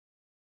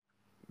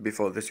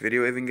Before this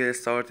video even gets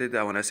started,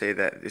 I wanna say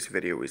that this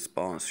video is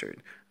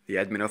sponsored. The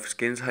admin of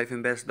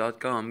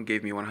skins-best.com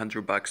gave me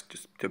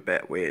 $100 to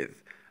bet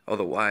with.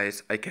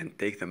 Otherwise, I can't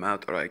take them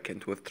out or I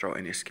can't withdraw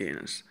any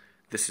skins.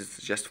 This is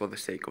just for the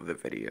sake of the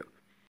video.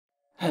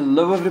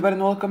 Hello everybody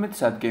and welcome,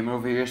 it's sadgamer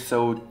over here.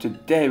 So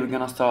today we're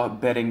gonna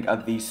start betting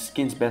at the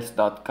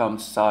skinsbest.com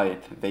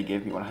site. They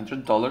gave me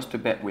 $100 to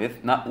bet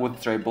with, not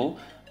withdrawable,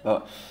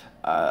 but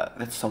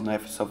that's so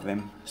nice of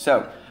them.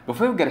 So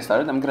before we get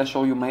started, I'm gonna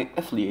show you my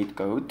affiliate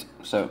code.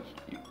 So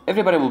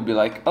everybody will be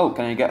like, oh,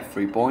 can I get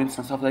 3 points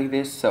and stuff like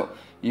this? So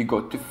you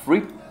go to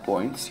 3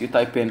 points, you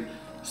type in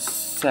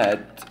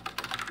set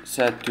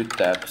to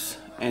taps,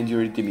 and you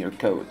redeem your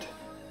code.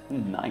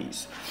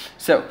 Nice.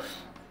 So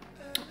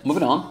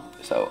moving on.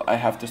 So I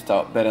have to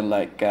start betting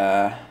like,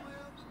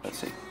 let's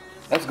see,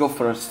 let's go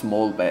for a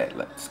small bet.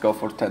 Let's go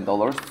for $10.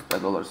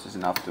 $10 is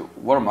enough to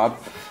warm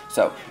up.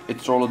 So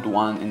it's rolled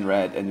 1 in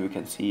red and we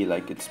can see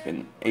like it's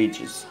been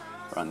ages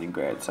running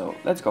red. So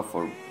let's go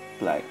for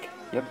black.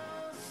 Yep,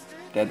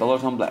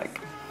 $10 on black.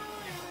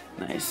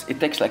 Nice. It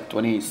takes like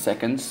 20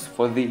 seconds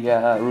for the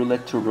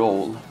roulette to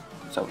roll.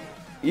 So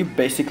you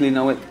basically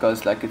know it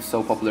because like it's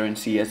so popular in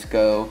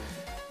CSGO.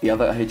 The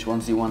other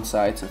H1Z1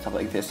 sites and stuff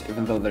like this,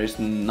 even though there is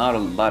not a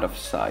lot of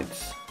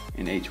sites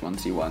in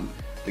H1Z1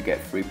 to get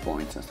 3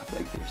 points and stuff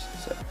like this.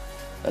 So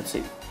let's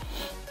see,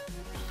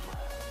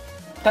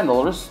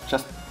 $10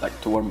 just like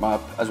to warm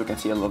up. As we can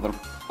see, a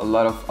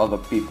lot of other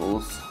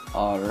peoples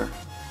are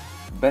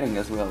betting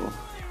as well.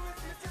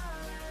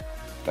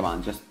 Come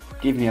on, just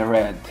give me a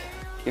red.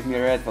 Give me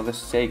a red for the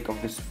sake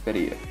of this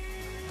video.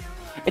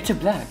 It's a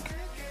black.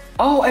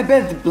 Oh, I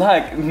bet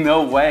black.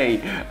 No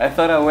way. I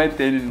thought I went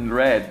in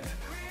red.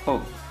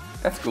 Oh,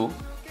 that's cool.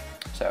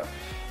 So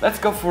let's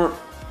go for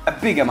a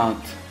big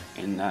amount.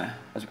 And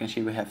as you can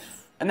see, we have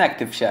an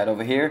active chat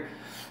over here.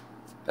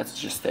 Let's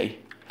just say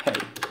hey.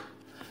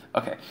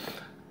 Okay,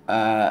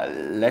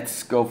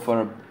 let's go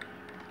for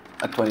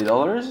a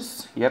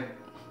 $20. Yep,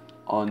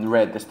 on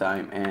red this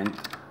time, and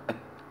a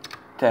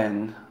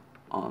 10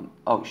 on.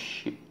 Oh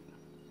shit!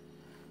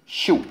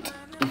 Shoot!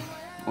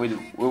 we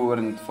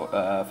weren't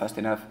fast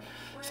enough.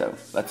 So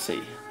let's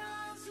see.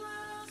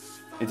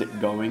 Is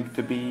it going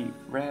to be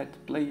red,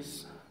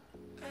 please?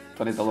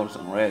 $20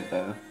 on red,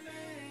 though.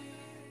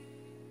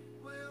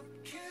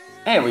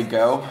 There we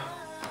go.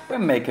 We're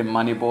making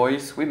money,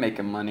 boys. We're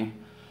making money.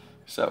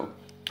 So,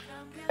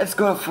 let's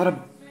go for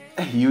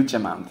a huge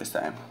amount this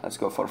time. Let's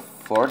go for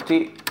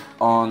 40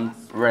 on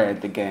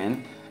red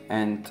again,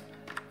 and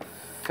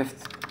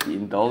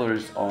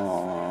 $15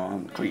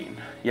 on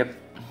green. Yep.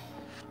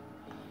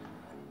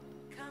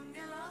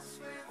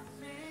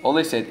 All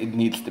they said, it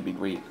needs to be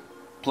green.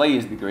 Play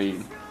is the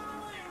green.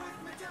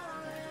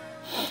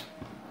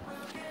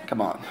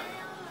 Come on,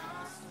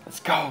 let's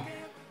go.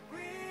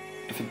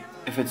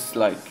 If it's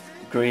like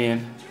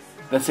green,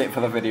 that's it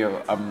for the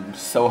video. I'm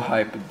so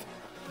hyped.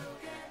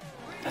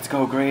 Let's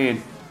go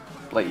green,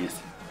 please.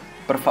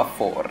 Por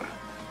favor.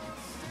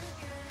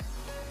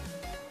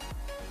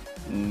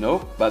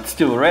 Nope, but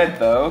still red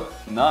though.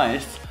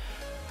 Nice.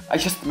 I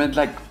just made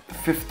like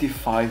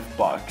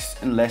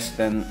 $55 in less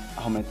than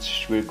how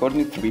much we're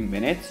recording? 3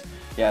 minutes.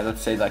 Yeah,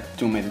 let's say like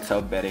 2 minutes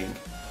of betting.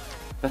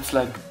 That's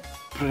like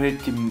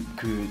pretty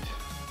good.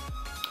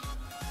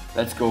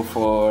 Let's go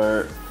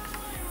for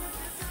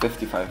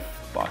 $55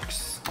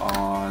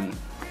 on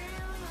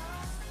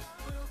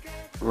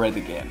red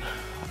again.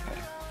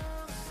 Okay.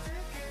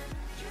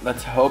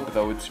 Let's hope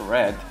though it's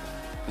red.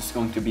 This is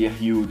going to be a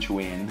huge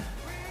win.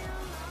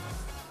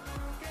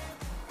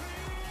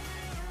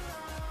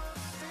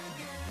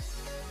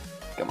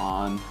 Come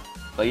on,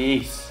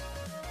 please.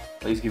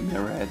 Please give me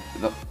a red.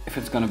 Look, if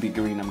it's gonna be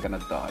green, I'm gonna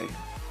die.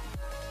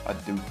 I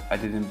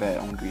didn't bet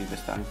on green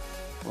this time.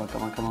 Come on,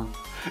 come on, come on.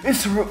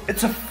 It's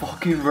a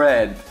fucking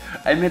red.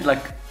 I made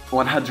like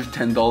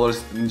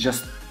 $110 in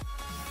just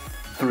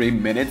 3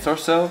 minutes or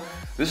so.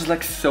 This is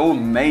like so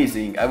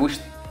amazing. I wish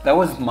that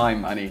was my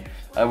money.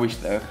 I wish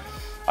though.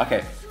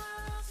 Okay,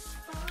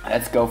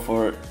 let's go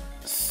for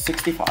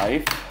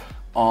 65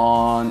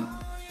 on.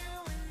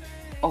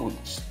 Oh,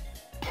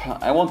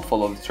 I won't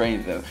follow the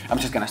train though. I'm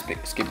just gonna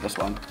skip this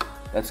one.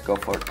 Let's go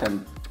for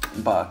 $10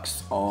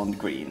 on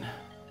green.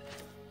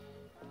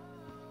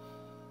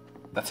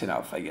 That's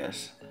enough, I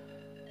guess.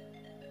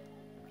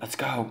 Let's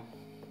go.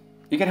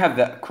 You can have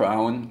that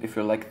crown if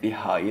you're like the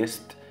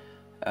highest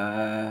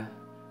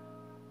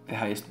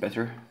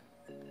better.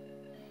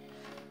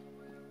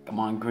 Come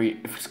on,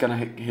 green. If it's gonna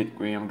hit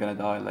green, I'm gonna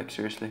die. Like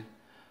seriously.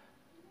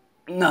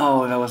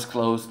 No, that was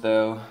close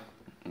though.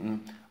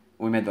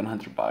 We made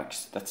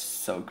 $100. That's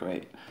so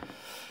great.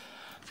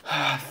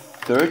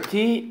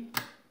 30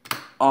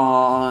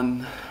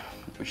 on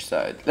which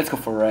side? Let's go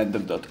for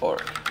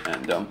random.org.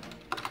 Random.org.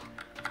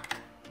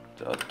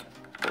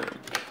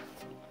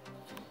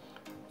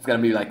 It's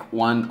gonna be like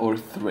 1 or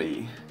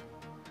 3.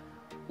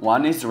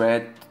 1 is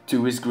red,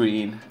 2 is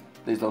green.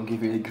 Please don't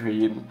give me the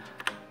green.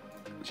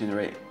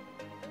 Generate.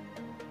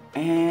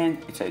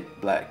 And it's a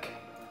black.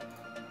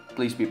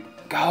 Please be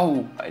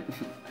go.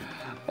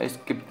 I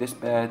skipped this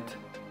bet.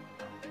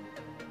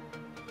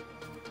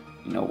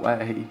 No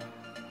way.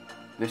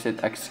 They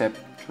said accept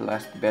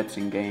last bets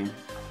in game.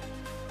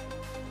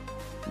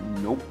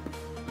 Nope.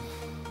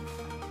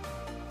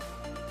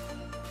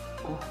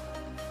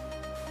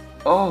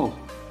 Oh.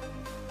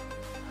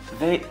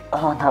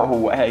 Oh no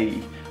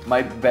way.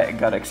 My bet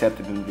got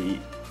accepted in the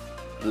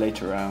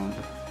later round.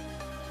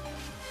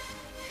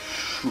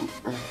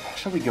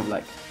 Shall we give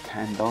like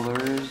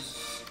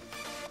 $10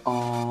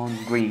 on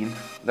green?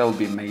 That would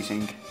be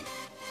amazing.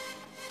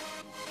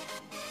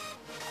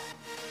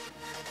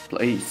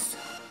 Please.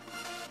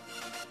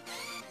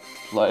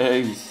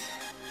 Please.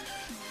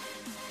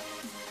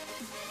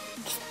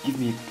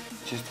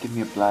 Just give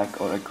me a black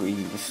or a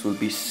green. This will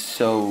be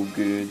so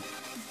good.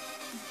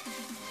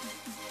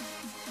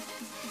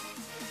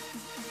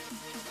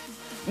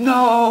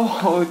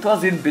 No, it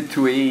was in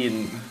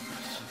between.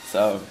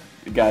 So,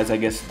 guys, I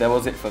guess that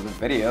was it for the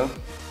video.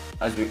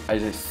 As you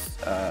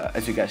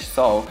guys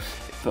saw,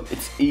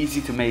 it's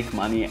easy to make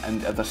money,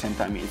 and at the same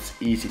time, it's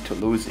easy to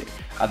lose it.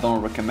 I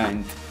don't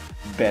recommend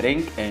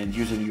betting and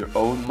using your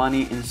own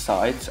money in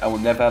sites. I will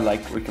never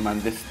like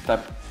recommend this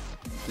type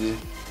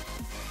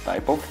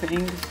of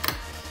things.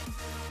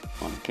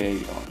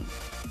 1k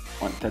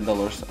on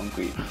 $10 on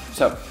green.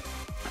 So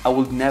I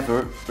would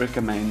never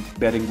recommend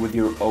betting with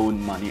your own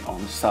money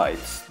on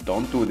sites.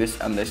 Don't do this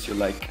unless you're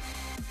like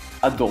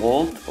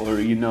adult or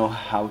you know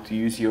how to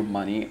use your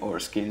money or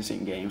skins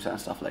in games and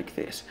stuff like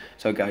this.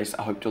 So guys,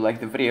 I hope you like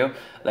the video.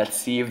 Let's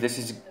see if this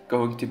is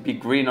going to be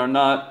green or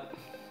not.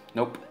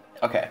 Nope.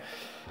 Okay.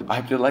 I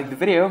hope you liked the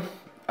video.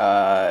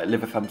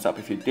 Leave a thumbs up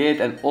if you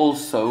did, and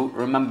also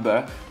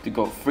remember to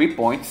go 3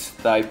 points,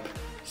 type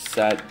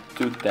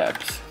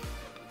sad2taps,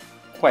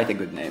 quite a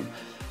good name,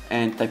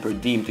 and type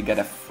redeem to get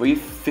a free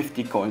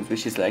 50 coins,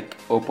 which is like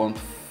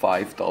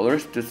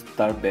 $0.5 to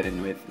start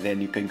betting with.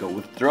 Then you can go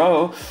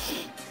withdraw,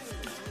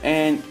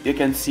 and you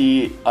can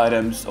see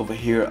items over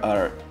here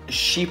are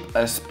cheap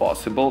as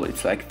possible.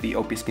 It's like the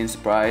OP skins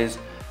price.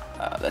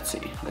 Let's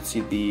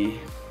see the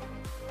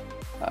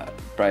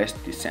price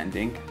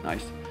descending.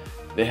 Nice.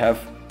 They have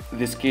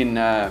the skin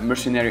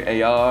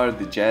mercenary AR,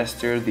 the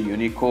jester, the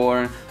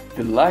unicorn,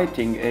 the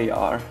lighting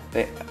AR.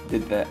 They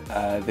did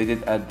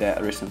add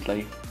that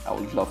recently. I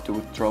would love to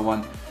withdraw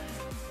one.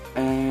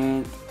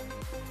 And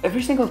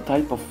every single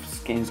type of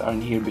skins are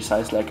in here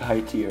besides like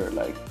high tier,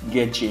 like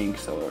get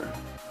jinx or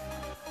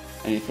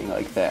anything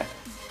like that.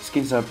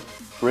 Skins are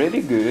pretty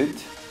good,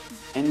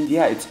 and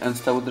yeah, it's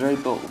insta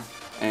withdrawable,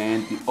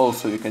 and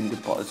also you can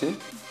deposit.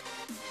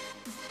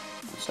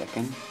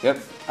 Second.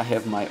 Yep, I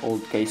have my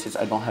old cases.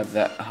 I don't have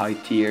that high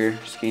tier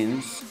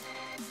skins.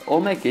 All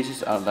my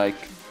cases are like,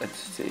 let's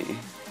see,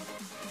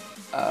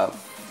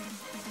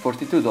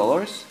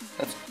 $42.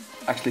 That's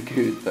actually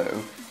good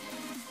though.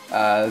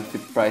 The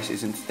price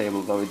isn't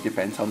stable though, it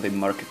depends on the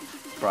market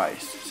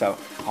price. So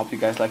I hope you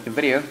guys liked the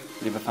video.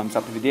 Leave a thumbs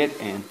up if you did,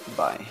 and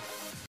bye.